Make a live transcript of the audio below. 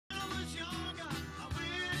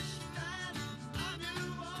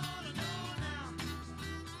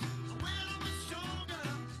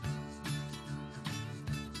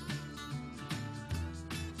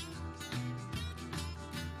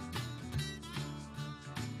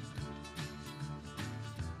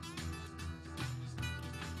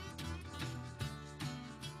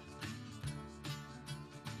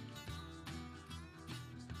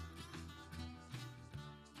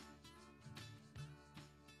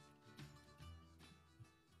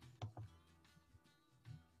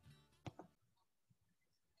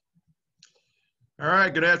All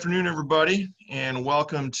right, good afternoon, everybody, and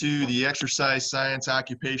welcome to the Exercise Science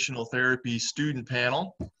Occupational Therapy Student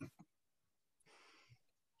Panel.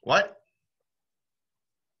 What?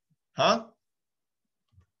 Huh?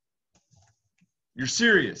 You're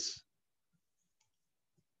serious?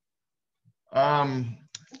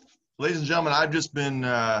 Ladies and gentlemen, I've just been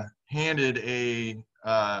handed a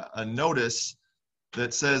notice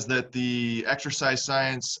that says that the Exercise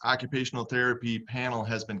Science Occupational Therapy panel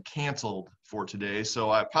has been canceled for today. So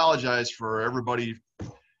I apologize for everybody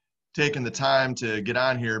taking the time to get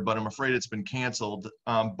on here, but I'm afraid it's been canceled.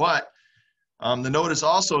 The notice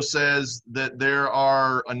also says that there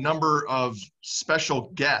are a number of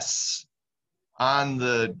special guests on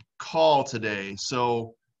the call today.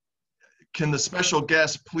 So can the special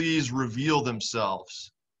guests please reveal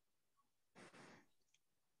themselves?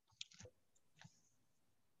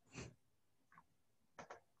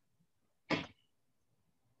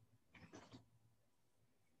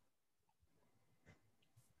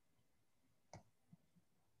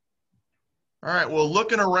 All right, well,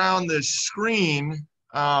 looking around this screen,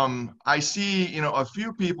 I see, a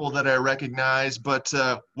few people that I recognize, but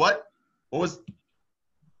what was,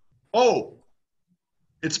 oh,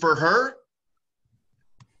 it's for her?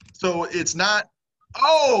 So it's not,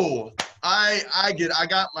 oh, I think I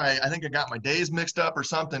got my days mixed up or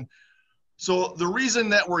something. So the reason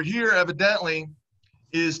that we're here evidently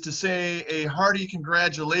is to say a hearty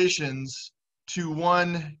congratulations to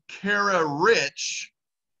one Kara Rich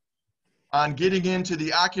on getting into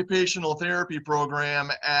the occupational therapy program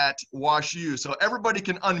at WashU. So everybody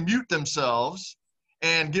can unmute themselves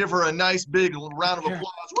and give her a nice big round of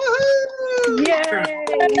applause. Woohoo! Yay!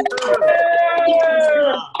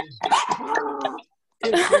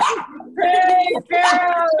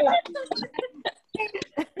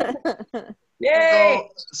 Yay!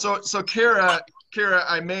 So Kara,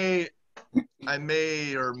 I may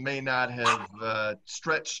or may not have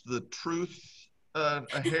stretched the truth a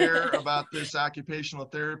hair about this occupational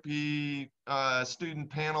therapy student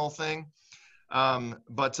panel thing,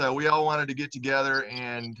 but we all wanted to get together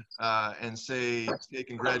and say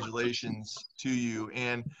congratulations to you.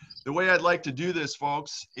 And the way I'd like to do this,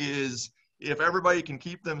 folks, is if everybody can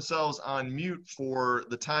keep themselves on mute for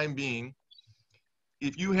the time being.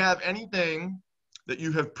 If you have anything that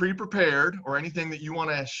you have pre-prepared or anything that you want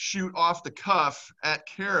to shoot off the cuff at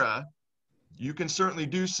Kara, you can certainly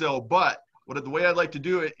do so. But the way I'd like to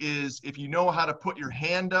do it is, if you know how to put your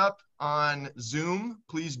hand up on Zoom,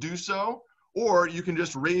 please do so. Or you can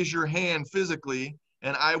just raise your hand physically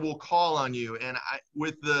and I will call on you. And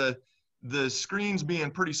with the screens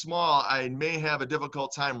being pretty small, I may have a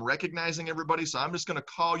difficult time recognizing everybody. So I'm just going to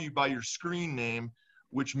call you by your screen name,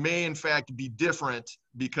 which may in fact be different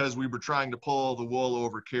because we were trying to pull the wool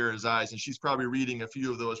over Kara's eyes. And she's probably reading a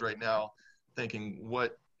few of those right now thinking,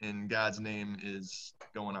 what in God's name is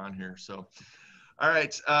going on here? So, all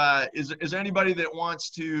right. Is there anybody that wants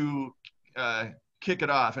to kick it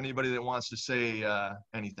off? Anybody that wants to say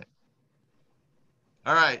anything?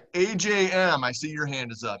 All right. AJM, I see your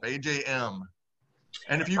hand is up. AJM.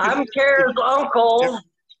 And if you can, I'm Kara's uncle.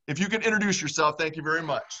 If you can introduce yourself, thank you very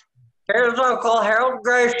much. Kara's uncle, Harold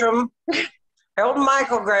Gresham. Harold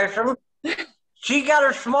Michael Gresham. She got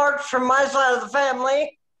her smarts from my side of the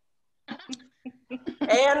family.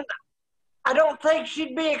 And I don't think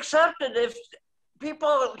she'd be accepted if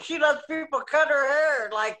she lets people cut her hair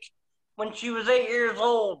like when she was 8 years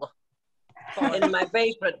old in my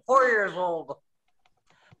basement, 4 years old.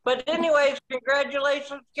 But anyways,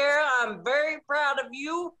 congratulations, Kara. I'm very proud of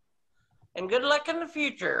you and good luck in the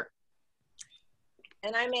future.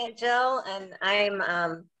 And I'm Aunt Jill, and I'm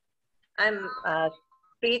a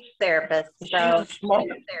speech therapist. So,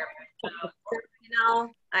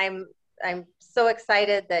 I'm so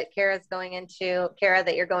excited that Kara,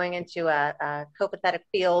 that you're going into a copacetic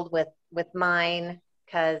field with mine,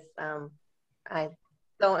 because I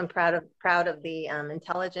so am proud of the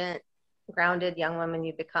intelligent, grounded young woman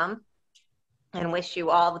you become, and wish you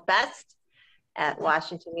all the best at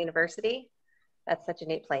Washington University. That's such a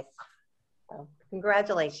neat place. So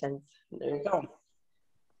congratulations. There you go.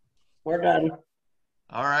 We're done.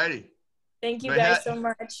 All righty. Thank you guys so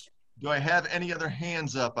much. Do I have any other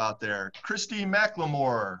hands up out there? Christy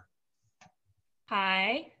McLemore.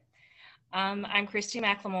 Hi, I'm Christy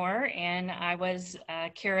McLemore, and I was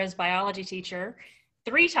Kara's biology teacher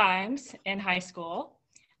 3 times in high school.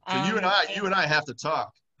 So you and I have to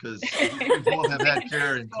talk, because we both have had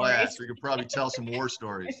Kara in class. We could probably tell some war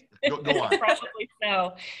stories. Go on. Probably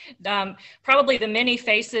so. Probably the many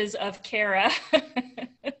faces of Kara.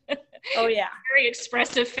 Oh yeah. Very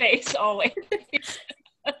expressive face always.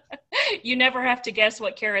 you never have to guess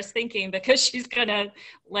what Kara's thinking because she's gonna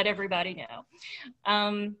let everybody know.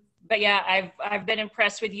 But yeah, I've been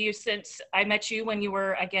impressed with you since I met you when you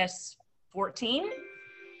were, I guess, 14,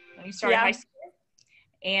 when you started high school.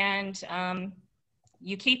 And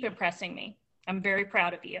you keep impressing me. I'm very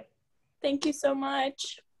proud of you. Thank you so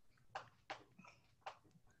much.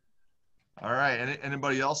 All right.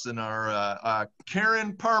 Anybody else in our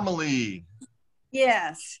Karen Parmalee?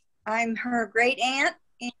 Yes, I'm her great aunt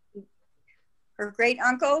and her great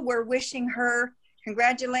uncle. We're wishing her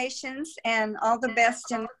congratulations and all the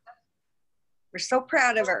best, and we're so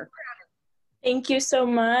proud of her. Thank you so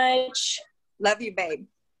much. Love you, babe.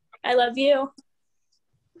 I love you.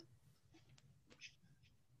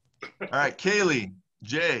 All right, Kaylee,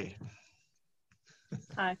 Jay.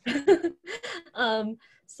 Hi.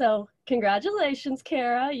 So congratulations,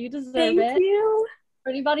 Kara. You deserve it. Thank you. For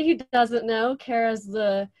anybody who doesn't know, Kara's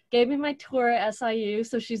gave me my tour at SIU,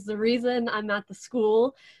 so she's the reason I'm at the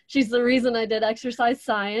school. She's the reason I did exercise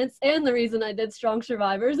science, and the reason I did Strong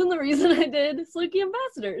Survivors, and the reason I did Saluki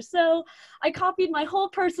Ambassadors. So I copied my whole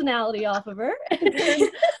personality off of her. And I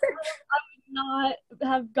would not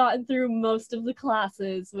have gotten through most of the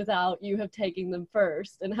classes without you have taken them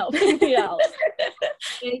first and helping me out.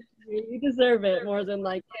 Thank you. You deserve it more than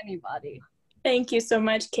like anybody. Thank you so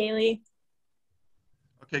much, Kaylee.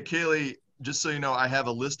 Okay, Kaylee, just so you know, I have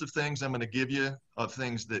a list of things I'm going to give you of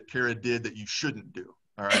things that Kara did that you shouldn't do.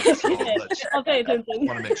 All right. So I'll pay attention.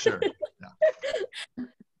 want to make sure. Yeah.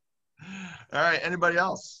 All right. Anybody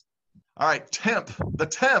else? All right. The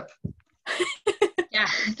temp. Yeah,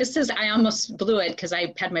 this is, I almost blew it because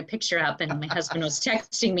I had my picture up and my husband was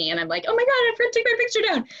texting me and I'm like, oh my God, I forgot to take my picture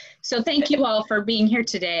down. So thank you all for being here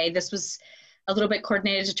today. This was a little bit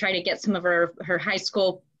coordinated to try to get some of her high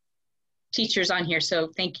school teachers on here. So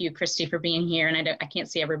thank you, Christy, for being here. And I can't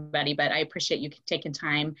see everybody, but I appreciate you taking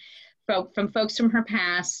time from folks from her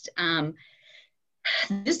past.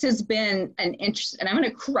 This has been an interest, and I'm going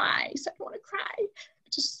to cry. So I don't want to cry. I'm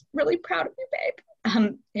just really proud of you, babe.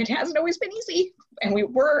 It hasn't always been easy, and we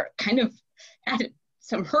were kind of at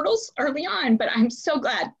some hurdles early on, but I'm so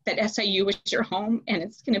glad that SIU was your home, and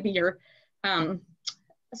it's going to be your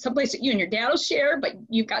someplace that you and your dad will share, but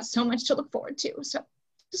you've got so much to look forward to. So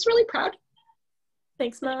just really proud.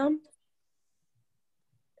 Thanks, Mom.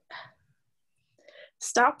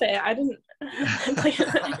 Stop it. I didn't.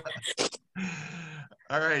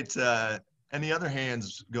 All right. Any other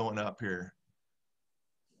hands going up here?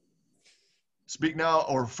 Speak now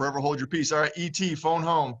or forever hold your peace. All right, ET, phone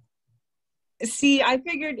home. See, I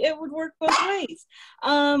figured it would work both ways.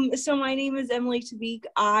 So my name is Emily Tabik.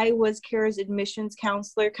 I was Kara's admissions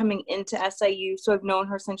counselor coming into SIU, so I've known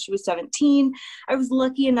her since she was 17. I was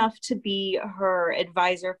lucky enough to be her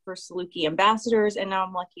advisor for Saluki Ambassadors, and now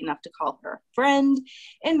I'm lucky enough to call her a friend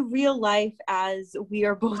in real life, as we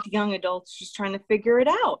are both young adults just trying to figure it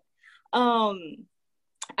out.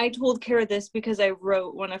 I told Kara this because I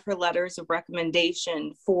wrote one of her letters of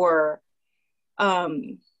recommendation for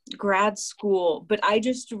grad school, but I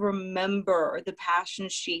just remember the passion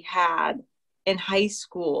she had in high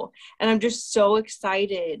school, and I'm just so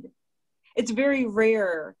excited. It's very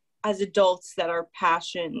rare as adults that our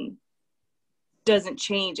passion doesn't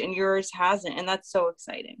change, and yours hasn't, and that's so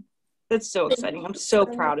exciting. That's so exciting. I'm so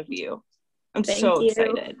proud of you. I'm so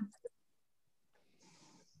excited.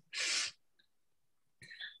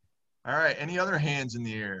 All right, any other hands in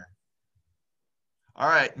the air? All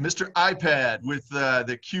right, Mr. iPad with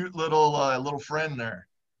the cute little friend there.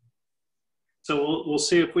 So we'll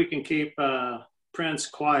see if we can keep Prince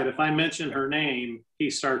quiet. If I mention her name, he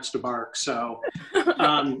starts to bark. So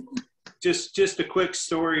just a quick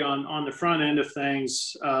story on the front end of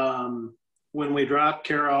things. When we dropped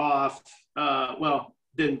Kara off, well,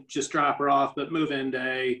 didn't just drop her off, but move-in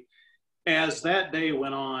day. As that day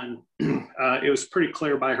went on, it was pretty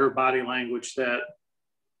clear by her body language that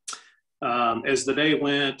as the day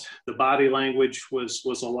went, the body language was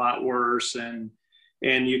a lot worse, and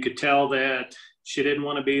you could tell that she didn't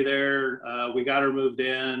want to be there. We got her moved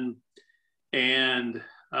in, and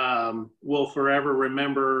we'll forever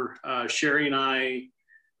remember Sherry and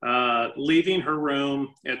I leaving her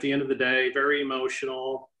room at the end of the day, very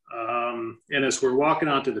emotional. And as we're walking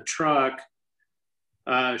onto the truck,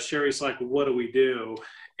 Sherry's like, what do we do?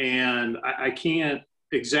 And I can't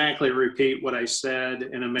exactly repeat what I said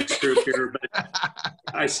in a mixed group here, but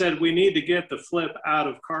I said, we need to get the flip out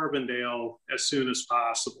of Carbondale as soon as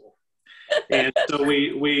possible. And so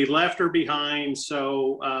we left her behind.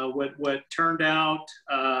 So what turned out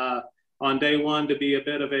on day one to be a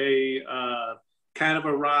bit of a kind of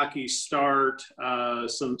a rocky start,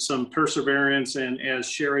 some perseverance, and as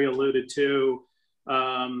Sherry alluded to,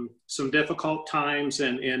 some difficult times,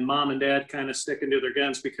 and mom and dad kind of sticking to their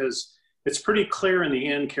guns, because it's pretty clear in the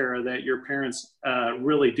end, Kara, that your parents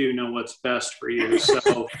really do know what's best for you.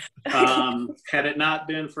 So had it not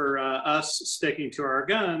been for us sticking to our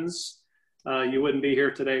guns, you wouldn't be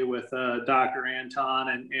here today with Dr.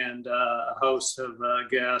 Anton and a host of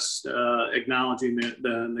guests acknowledging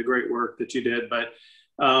the great work that you did. But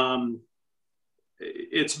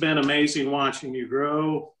it's been amazing watching you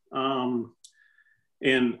grow,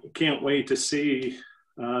 and can't wait to see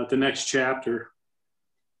the next chapter.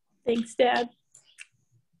 Thanks, Dad.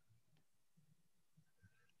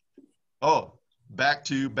 Oh, back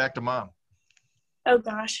to mom. Oh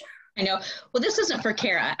gosh. I know. Well, this isn't for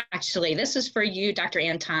Kara, actually. This is for you, Dr.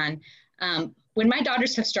 Anton. When my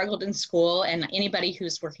daughters have struggled in school, and anybody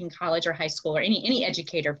who's working college or high school, or any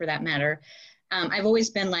educator for that matter, I've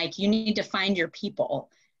always been like, you need to find your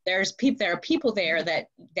people. There are people there that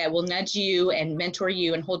will nudge you and mentor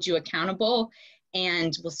you and hold you accountable,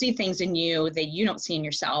 and will see things in you that you don't see in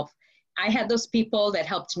yourself. I had those people that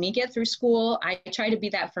helped me get through school. I try to be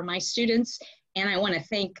that for my students. And I want to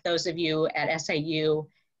thank those of you at SIU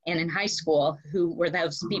and in high school who were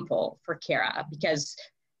those people for Kara, because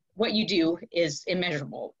what you do is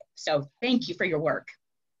immeasurable. So thank you for your work.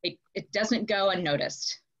 It doesn't go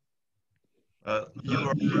unnoticed.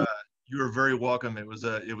 You are very welcome. It was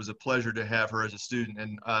a pleasure to have her as a student.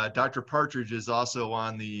 And Dr. Partridge is also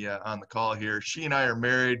on the call here. She and I are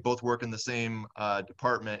married, both work in the same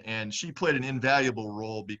department, and she played an invaluable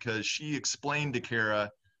role because she explained to Kara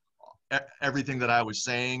everything that I was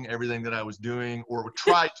saying, everything that I was doing, or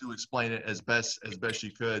tried to explain it as best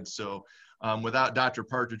she could. So without Dr.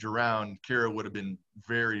 Partridge around, Kara would have been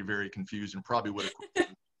very, very confused and probably would have quit.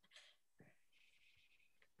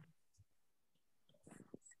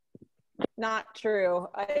 Not true.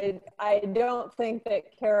 I don't think that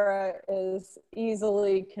Kara is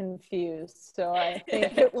easily confused, so I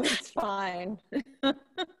think it was fine.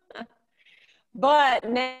 But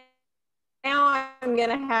now I'm going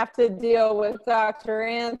to have to deal with Dr.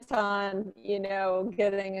 Anton,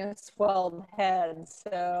 getting a swelled head.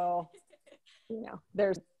 So,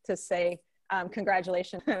 there's to say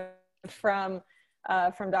congratulations from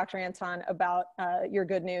Dr. Anton about your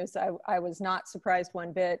good news. I was not surprised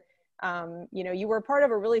one bit. You were part of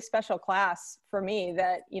a really special class for me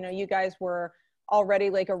that, you guys were already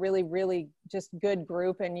like a really, really just good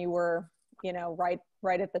group, and you were, right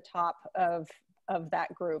at the top of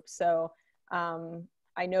that group. So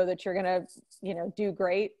I know that you're going to, do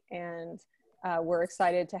great, and we're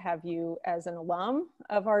excited to have you as an alum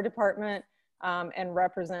of our department and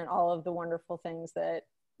represent all of the wonderful things that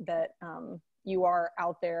you are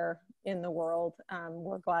out there in the world.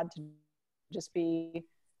 We're glad to just be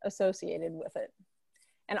associated with it.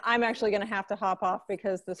 And I'm actually going to have to hop off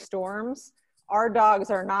because the storms, our dogs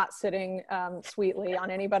are not sitting sweetly on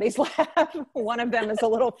anybody's lap. One of them is a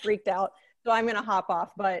little freaked out, so I'm going to hop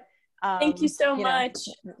off. But thank you so much.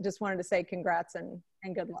 Just wanted to say congrats and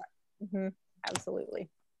good luck. Mm-hmm. Absolutely.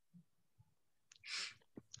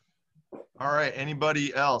 All right,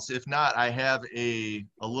 anybody else? If not, I have a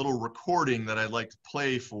little recording that I'd like to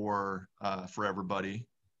play for everybody.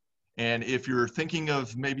 And if you're thinking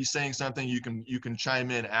of maybe saying something, you can chime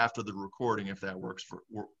in after the recording if that works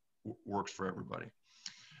for everybody.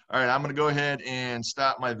 All right, I'm going to go ahead and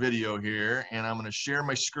stop my video here, and I'm going to share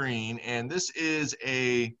my screen. And this is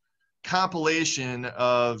a compilation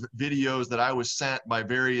of videos that I was sent by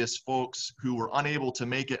various folks who were unable to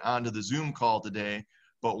make it onto the Zoom call today,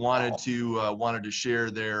 but wanted to share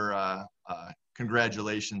their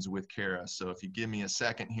congratulations with Kara. So if you give me a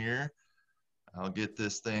second here, I'll get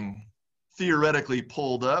this thing theoretically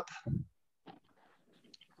pulled up.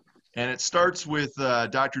 And it starts with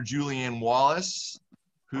Dr. Julianne Wallace,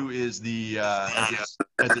 who is the,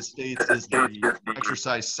 as it states, is the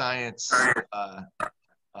exercise science,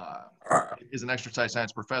 is an exercise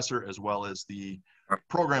science professor, as well as the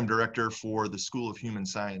program director for the School of Human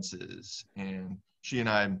Sciences. And she and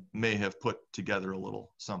I may have put together a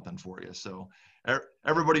little something for you. So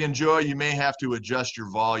everybody enjoy. You may have to adjust your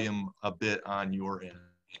volume a bit on your end.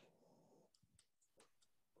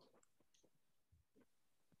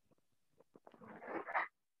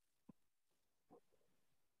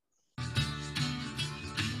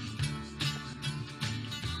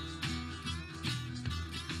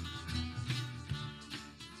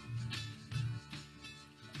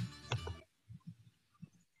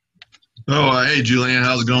 Oh, hey, Julianne,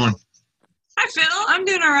 how's it going? Hi, Phil. I'm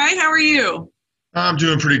doing all right. How are you? I'm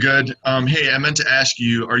doing pretty good. Hey, I meant to ask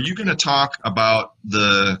you, are you going to talk about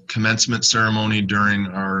the commencement ceremony during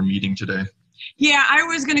our meeting today? Yeah, I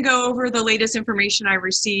was going to go over the latest information I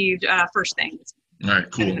received first thing All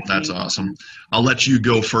right, cool. That's awesome. I'll let you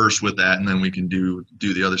go first with that, and then we can do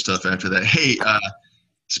the other stuff after that. Hey,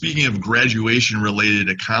 speaking of graduation-related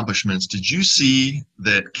accomplishments, did you see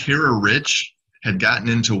that Kara Rich had gotten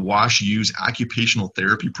into Wash U's occupational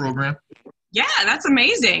therapy program? Yeah, that's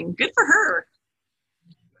amazing. Good for her.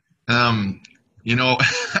 You know,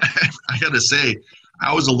 I got to say,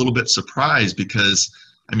 I was a little bit surprised because,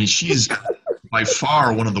 I mean, she's by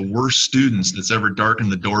far one of the worst students that's ever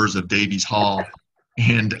darkened the doors of Davies Hall.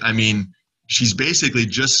 And I mean, she's basically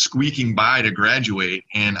just squeaking by to graduate.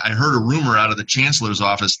 And I heard a rumor out of the chancellor's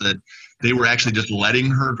office that they were actually just letting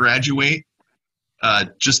her graduate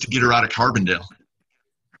just to get her out of Carbondale.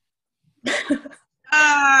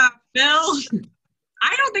 Bill,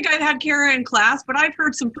 I don't think I've had Kara in class, but I've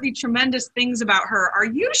heard some pretty tremendous things about her. Are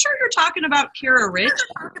you sure you're talking about Kara Rich?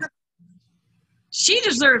 She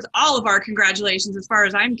deserves all of our congratulations as far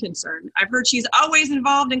as I'm concerned. I've heard she's always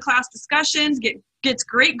involved in class discussions, gets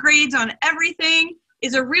great grades on everything,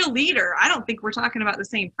 is a real leader. I don't think we're talking about the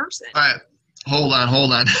same person. All right, hold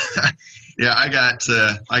on. Yeah, I got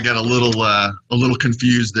a little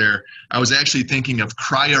confused there. I was actually thinking of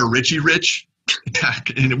Crya Richie Rich,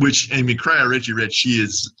 in which, I mean, Crya Richie Rich, she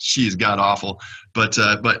is god awful. But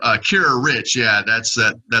Kira Rich, yeah, that's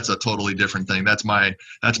a totally different thing. That's my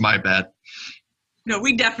bad. No,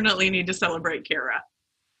 we definitely need to celebrate Kara.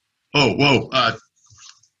 Oh, whoa.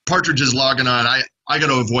 Partridge is logging on. I got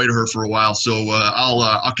to avoid her for a while, so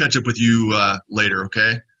I'll catch up with you later,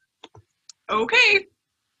 okay? Okay.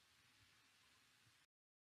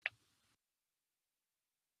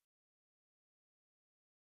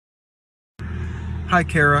 Hi,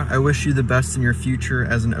 Kara. I wish you the best in your future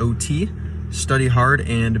as an OT. Study hard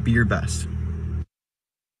and be your best.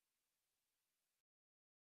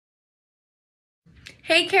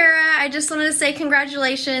 Hey Kara, I just wanted to say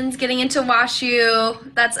congratulations getting into Wash U.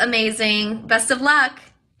 That's amazing. Best of luck.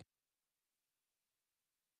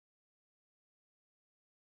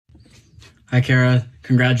 Hi Kara,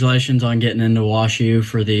 congratulations on getting into Wash U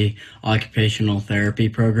for the occupational therapy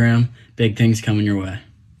program. Big things coming your way.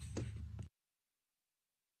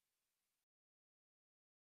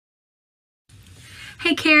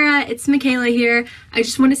 Hey Kara, it's Michaela here. I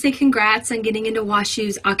just want to say congrats on getting into Wash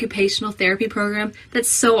U's occupational therapy program. That's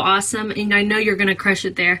so awesome, and I know you're going to crush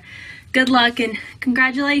it there. Good luck and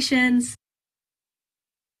congratulations.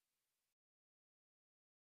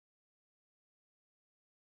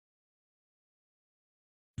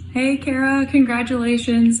 Hey Kara,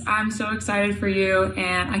 congratulations. I'm so excited for you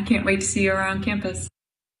and I can't wait to see you around campus.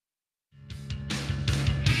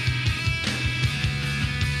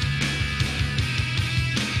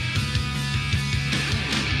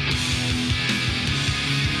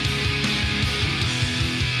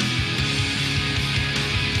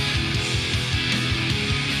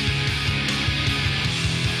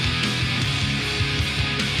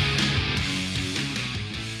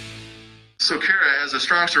 So Kara, as a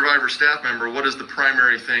Strong Survivor staff member, what is the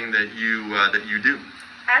primary thing that you do?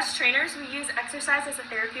 As trainers, we use exercise as a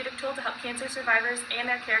therapeutic tool to help cancer survivors and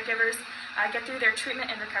their caregivers get through their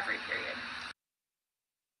treatment and recovery period.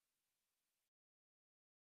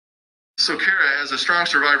 So Kara, as a Strong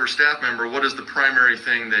Survivor staff member, what is the primary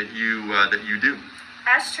thing that you do?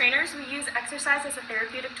 As trainers, we use exercise as a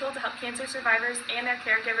therapeutic tool to help cancer survivors and their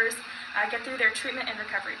caregivers get through their treatment and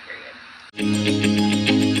recovery period.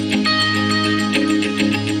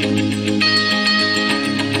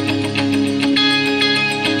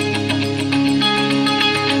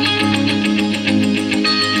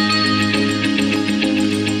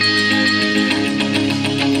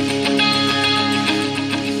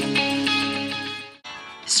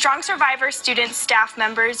 Strong Survivor students, staff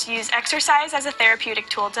members use exercise as a therapeutic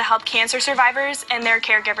tool to help cancer survivors and their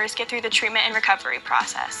caregivers get through the treatment and recovery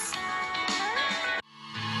process.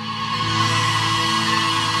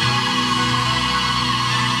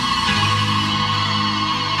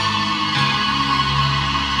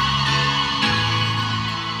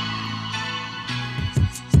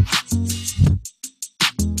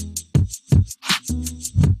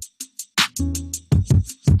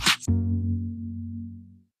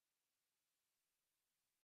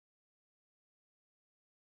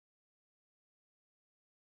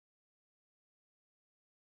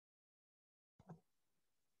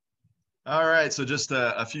 All right, so just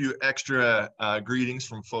a few extra greetings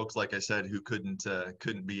from folks, like I said, who couldn't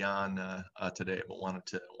be on today, but wanted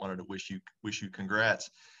to wish you congrats.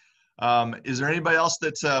 Is there anybody else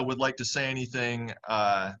that would like to say anything,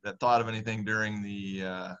 that thought of anything during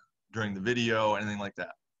the video, anything like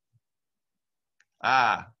that?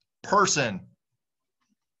 Person.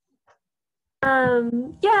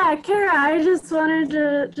 Yeah, Kara, I just wanted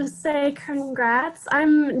to just say congrats.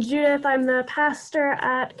 I'm Judith. I'm the pastor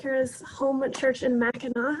at Kara's home church in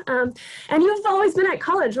Mackinac. And you've always been at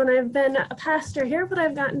college when I've been a pastor here, but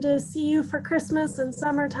I've gotten to see you for Christmas and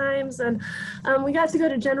summer times. And we got to go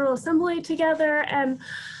to General Assembly together. And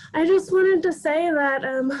I just wanted to say that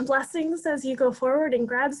blessings as you go forward in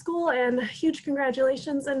grad school, and huge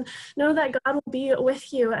congratulations, and know that God will be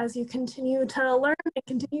with you as you continue to learn and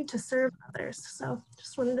continue to serve others. So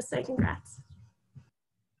just wanted to say congrats.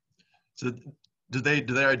 So do they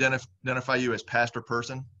identify you as pastor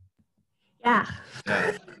person? Yeah.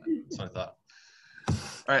 Yeah, that's what I thought.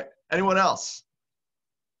 All right, anyone else?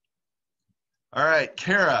 All right,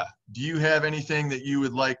 Kara, do you have anything that you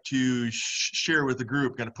would like to share with the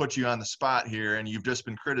group? Going to put you on the spot here, and you've just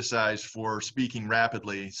been criticized for speaking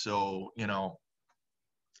rapidly, so, you know,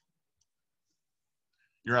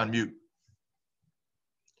 you're on mute.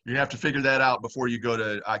 You're gonna have to figure that out before you go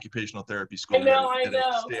to occupational therapy school. I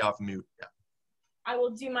know. Stay off mute. Yeah. I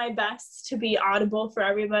will do my best to be audible for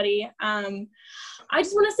everybody. I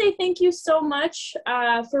just want to say thank you so much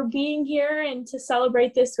for being here and to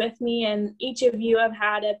celebrate this with me. And each of you have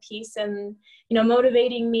had a piece in, you know,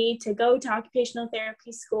 motivating me to go to occupational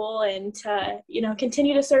therapy school and to, you know,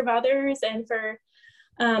 continue to serve others, and for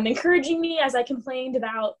encouraging me as I complained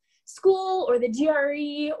about school or the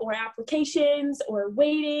GRE or applications or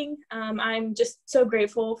waiting. I'm just so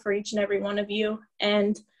grateful for each and every one of you.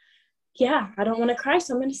 And yeah, I don't want to cry,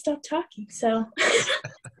 so I'm going to stop talking. So.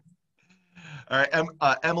 All right,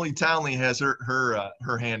 Emily Townley has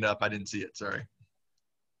her hand up. I didn't see it. Sorry.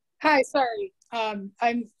 Hi, sorry.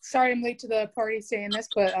 I'm sorry I'm late to the party saying this,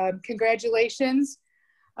 but congratulations.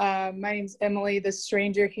 My name's Emily, the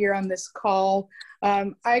stranger here on this call.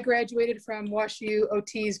 I graduated from WashU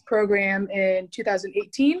OT's program in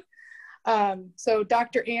 2018. So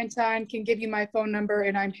Dr. Anton can give you my phone number,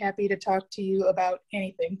 and I'm happy to talk to you about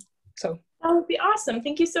anything. So that would be awesome.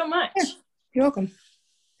 Thank you so much. Yeah, you're welcome.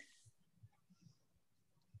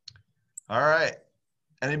 All right.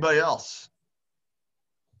 Anybody else?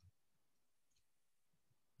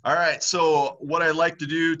 All right. So what I like to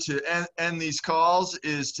do to end these calls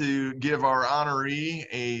is to give our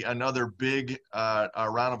honoree another big a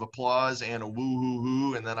round of applause and a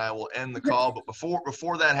woo-hoo-hoo, and then I will end the call. But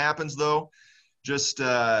before that happens, though, just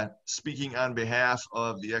speaking on behalf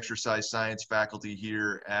of the exercise science faculty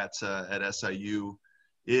here at SIU,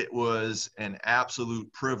 it was an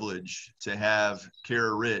absolute privilege to have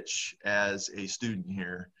Kara Rich as a student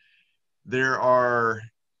here. There are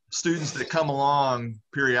students that come along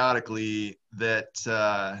periodically that,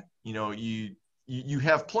 you know, you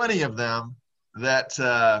have plenty of them that,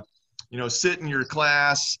 you know, sit in your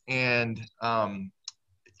class, and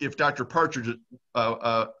if Dr. Partridge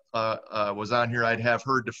was on here, I'd have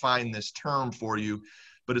her define this term for you,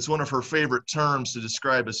 but it's one of her favorite terms to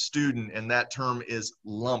describe a student, and that term is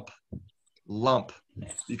lump.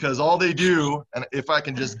 Because all they do, and if I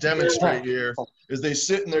can just demonstrate here, is they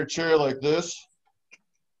sit in their chair like this,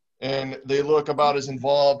 and they look about as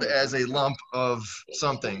involved as a lump of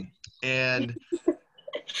something. And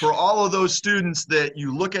for all of those students that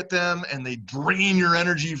you look at them and they drain your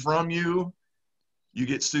energy from you, you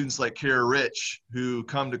get students like Kara Rich who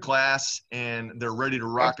come to class and they're ready to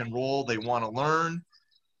rock and roll. They want to learn.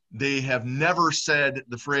 They have never said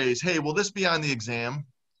the phrase, hey, will this be on the exam?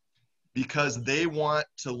 Because they want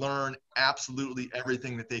to learn absolutely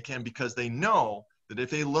everything that they can, because they know that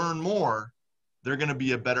if they learn more, they're going to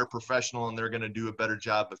be a better professional and they're going to do a better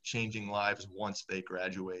job of changing lives once they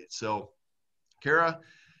graduate. So, Kara,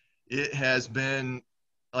 it has been,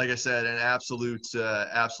 like I said, an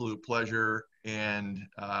absolute pleasure, and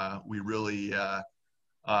we really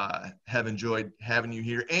have enjoyed having you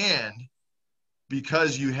here. And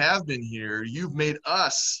because you have been here, you've made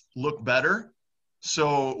us look better.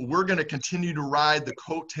 So we're going to continue to ride the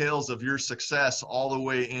coattails of your success all the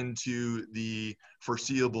way into the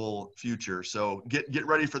foreseeable future. So get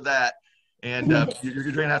ready for that, and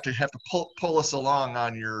you're going to have to pull us along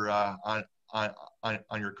on your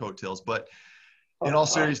on your coattails. But in all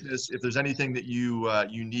seriousness, if there's anything that you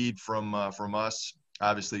need from us,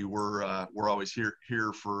 obviously we're always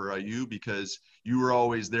here for you, because you were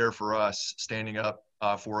always there for us, standing up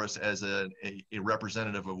for us as a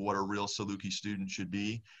representative of what a real Saluki student should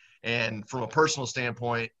be. And from a personal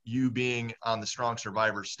standpoint, you being on the Strong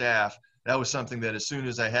Survivor staff, that was something that as soon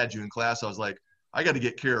as I had you in class, I was like, I got to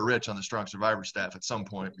get Kara Rich on the Strong Survivor staff at some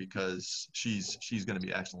point, because she's going to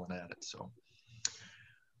be excellent at it. So,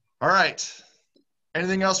 all right.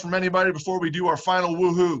 Anything else from anybody before we do our final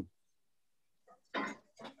woohoo?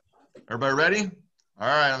 Everybody ready? All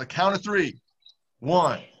right, on the count of 3.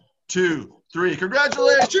 1, 2, 3.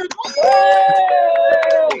 Congratulations!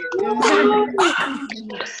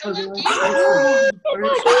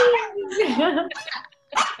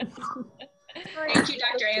 Thank you,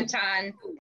 Dr. Anton.